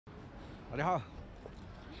大家好，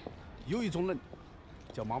有一种人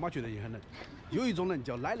叫妈妈觉得你很冷，有一种人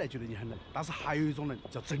叫奶奶觉得你很冷，但是还有一种人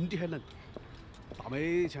叫真的很冷。大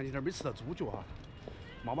妹前几天没吃到猪脚哈，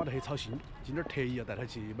妈妈都很操心，今天特意要带她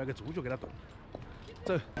去买个猪脚给她炖。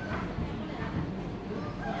走。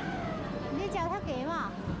你叫他给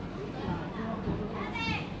嘛？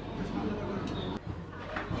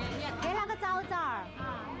给那个枣枣儿。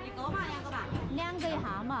啊，一个嘛，两个嘛？两个一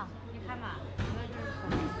下嘛。你看嘛。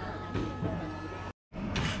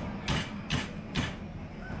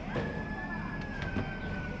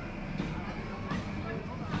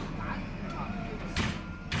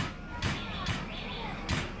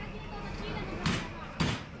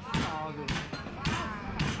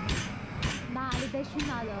哪里的熏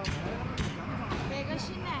腊肉？那个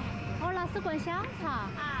熏来。哦，那是灌香肠。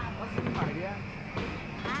啊。那是你卖的？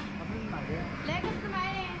啊？那是你卖的？那个是买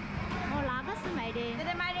的。哦，那个是卖的。这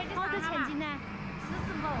得买点的。好多钱斤呢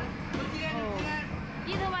？45。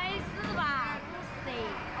一头买48、50。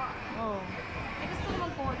哦。那个是我们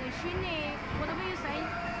个人熏的，我都没有算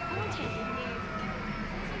工钱的。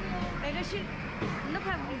那个熏2块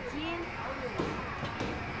5一斤。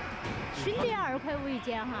熏的2块5一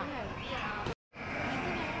斤哈。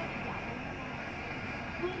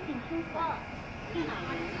微信收货，订满人。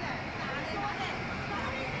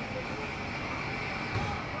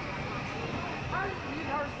一条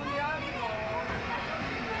是2个。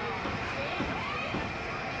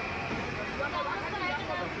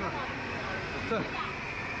走。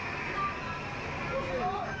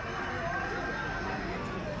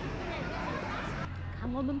看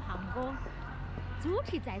我们胖哥，猪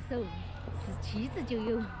蹄在手，是妻子就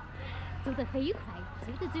有，走得飞快，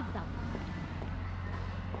追都追不到。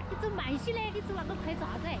你走慢些嘞，你走那个快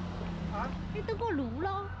爪子？啊？你等过路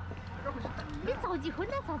了？你着急昏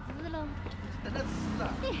了啥子了？等着吃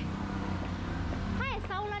啊！你太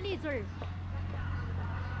少了你嘴儿。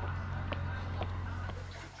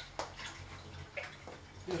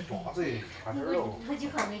你做啥子？快点喽！我就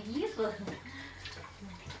换个衣服。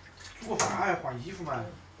煮个饭还换衣服嘛？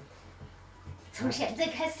从现在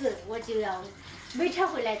开始，我就要每天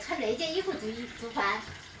回来穿那件衣服做饭，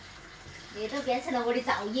那都变成了我的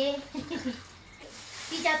造业，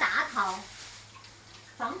比较大套，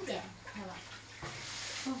方便，好吧？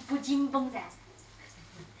不紧绷噻。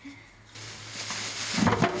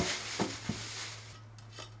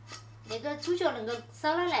那个猪脚能够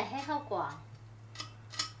烧了来很好挂。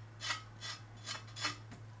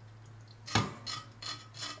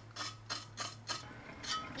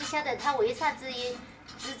你晓得他为啥子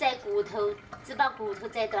只摘骨头，只把骨头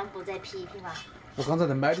摘断不摘皮皮吗？我刚才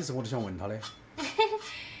在买的时候我就想问他的。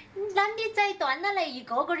那你摘断了来一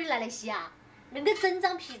个个的拿来洗啊？那个整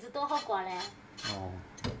张皮子多好挂呢？哦。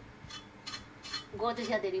我都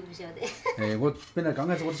晓得，你不晓得。哎，我本来刚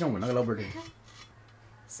开始我都想问那个老板的。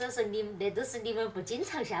所以说那都是你们不经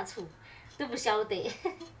常下厨，都不晓得。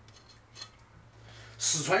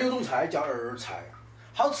四川有种菜叫儿菜，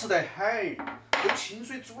好吃得很，用清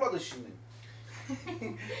水煮了就行了。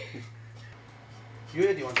有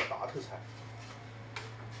些地方叫大头菜，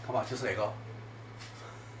看嘛，就是那个。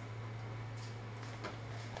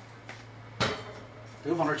这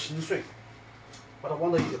个放点清水，把它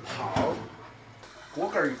往那一泡，锅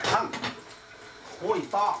盖一扛，火一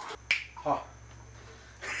打，好。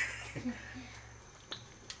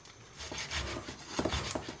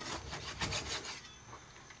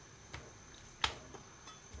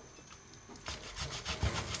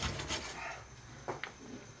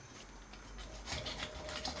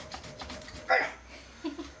哎呀！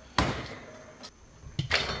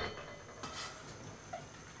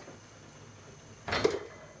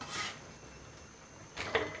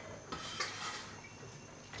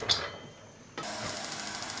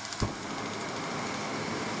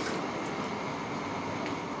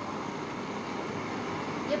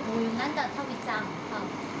也不用按到它会长哈。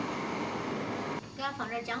给它放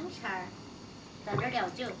点姜片儿，倒点料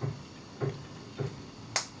酒，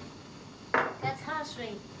给它炒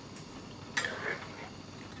水。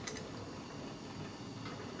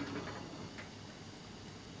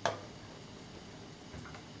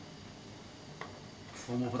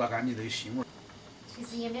父母不大干净都有腥味。其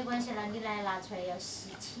实也没关系了，你来拿出来要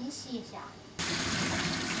清洗一下，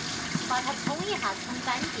把它冲一下，冲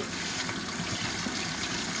干净。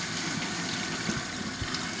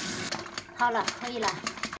好了，可以了。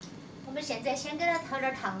我们现在先给它调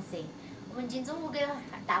点糖色。我们今中午给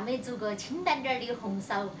大妹做个清淡点的红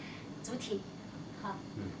烧猪蹄，好。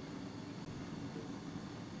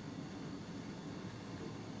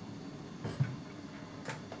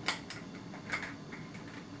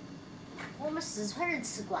我们四川人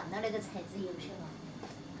吃惯了那个菜籽油，晓得吗？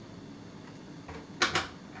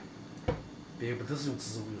别不都是用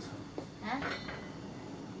植物油炒？啊？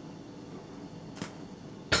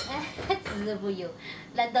哎，植物油？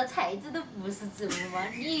难道菜籽都不是植物吗？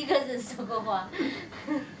你一个人说个话。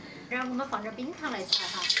然后我们放点冰糖来炒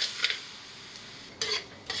哈。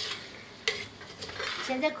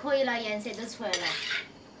现在可以了，颜色都出来了。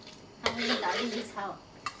好，我们倒进去炒。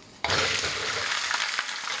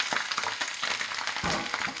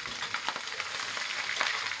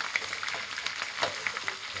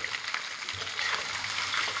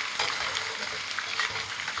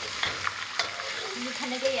你看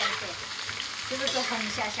那个颜色，是不是红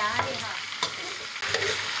霞霞的哈？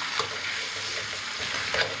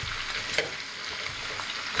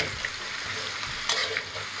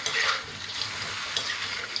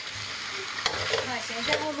好，现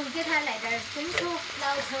在我们给它来点生抽、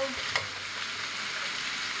老抽。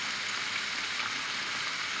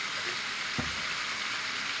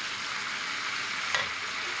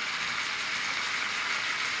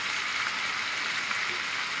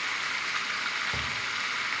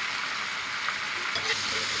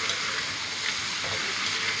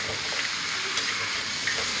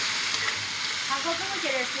胖哥给我接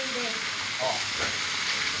点水的。哦。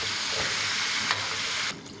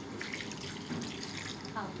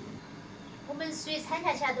好，我们水掺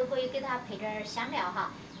下去都可以给它配点香料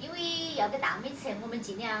哈，因为要给大妹吃，我们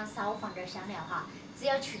尽量少放点香料哈，只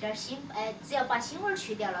要去点腥，只要把腥味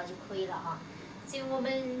去掉了就可以了哈。所以我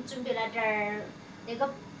们准备了点儿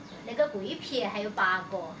那个桂皮，还有八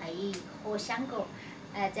角，还有一颗香果，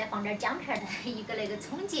再放点姜片儿，一个那个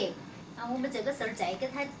葱节。然后我们这个时候再给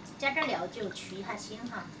它加点料酒去一下腥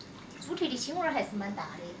哈，猪蹄的腥味还是蛮大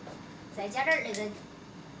的，再加点那个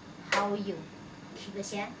蚝油提个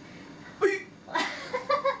鲜。哎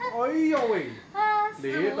呀喂！啊，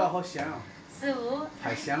那个好香啊！食物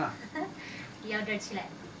太香了。舀点起来。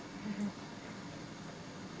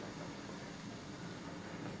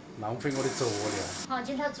浪费我的佐料。好，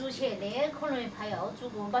今朝煮起，那可能怕要煮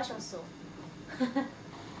个把小时哦。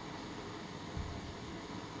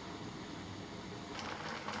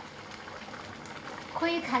可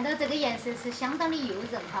以看到这个颜色是相当的诱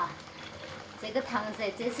人哈。这个糖色，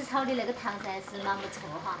这次炒的那个糖色是蛮不错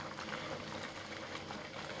哈，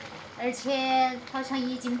而且好像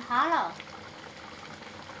已经趴了。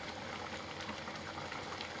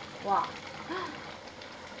哇，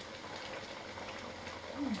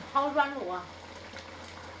好软糯啊！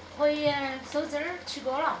可以收汁儿起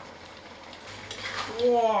锅了。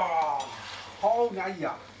哇，好安逸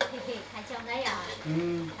啊！嘿嘿，看起来安逸啊。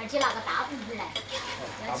嗯。而且拿个大盆盆来，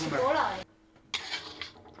要起锅了。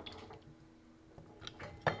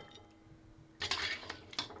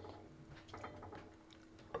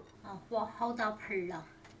哇，好大盆儿了！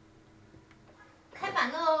开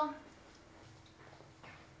饭喽！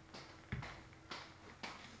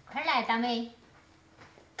快来，大妹！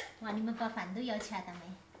哇，你们把饭都舀起来，大妹。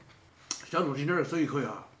小杜今天手艺可以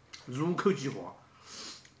啊，入口即化。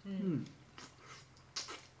嗯。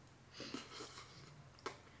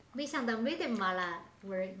没想到没得麻辣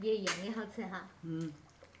味儿也一样的好吃哈。嗯。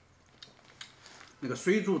那个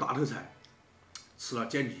水煮大头菜，吃了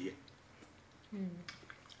解腻。嗯。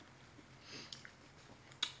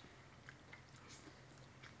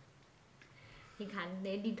你看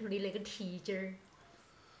那里头的那个蹄筋儿，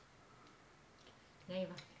安逸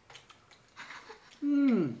吧？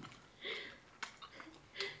嗯。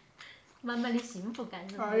满满的幸福感，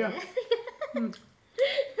是不是？哎呀。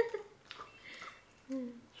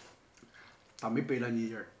大妹背了你一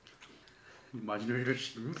点儿，你妈今天有点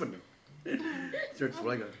兴奋了。今儿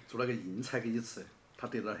做了个硬菜给你吃，她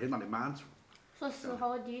得到很大的满足。说实话，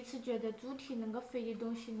我第一次觉得猪蹄那个肥的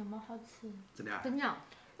东西那么好吃。真的啊？真的。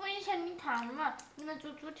我以前你看嘛，你们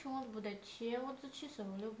煮猪蹄我都不得起，我只起瘦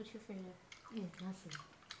的不起肥的。那是。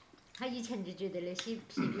他以前就觉得那些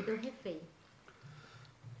皮肤都很肥。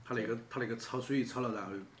他那个炒水一炒了，然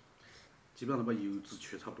后基本上都把油脂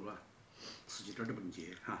去差不多了，吃起点儿都不能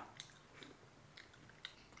接哈。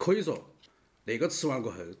可以说，那个吃完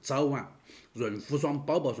过后，早晚润肤霜、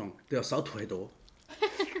宝宝霜都要少涂很多。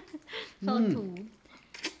少涂。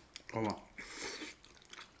好嘛。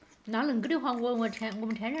那恁个的话，我们天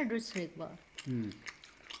天都吃那个吧。嗯。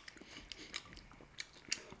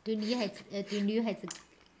对女孩子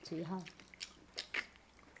最好。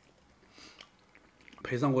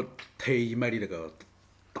配上我特意买的那个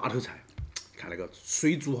大头菜，看那个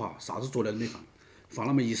水煮哈，啥子佐料都没放，放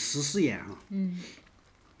那么一丝丝盐哈。嗯。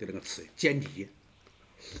就那个吃解腻。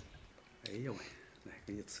哎呀喂，来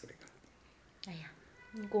给你吃那个。哎呀，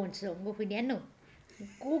你个人吃哦，我会脸喽。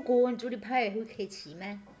我个人煮的排会客气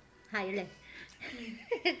吗？还有嘞，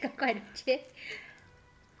搞快点去。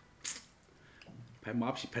拍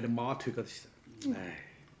马屁拍的马腿高头去了，哎，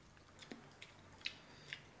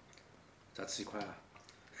再吃一块啊！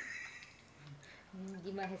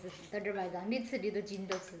你们还是到这儿吧，让你吃你都紧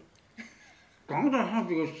着吃。刚才还不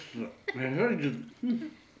给我吃，没事就。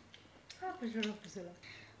好，不说了不说了。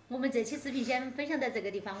我们这期视频先分享到这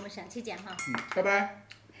个地方，我们下期见哈。拜拜。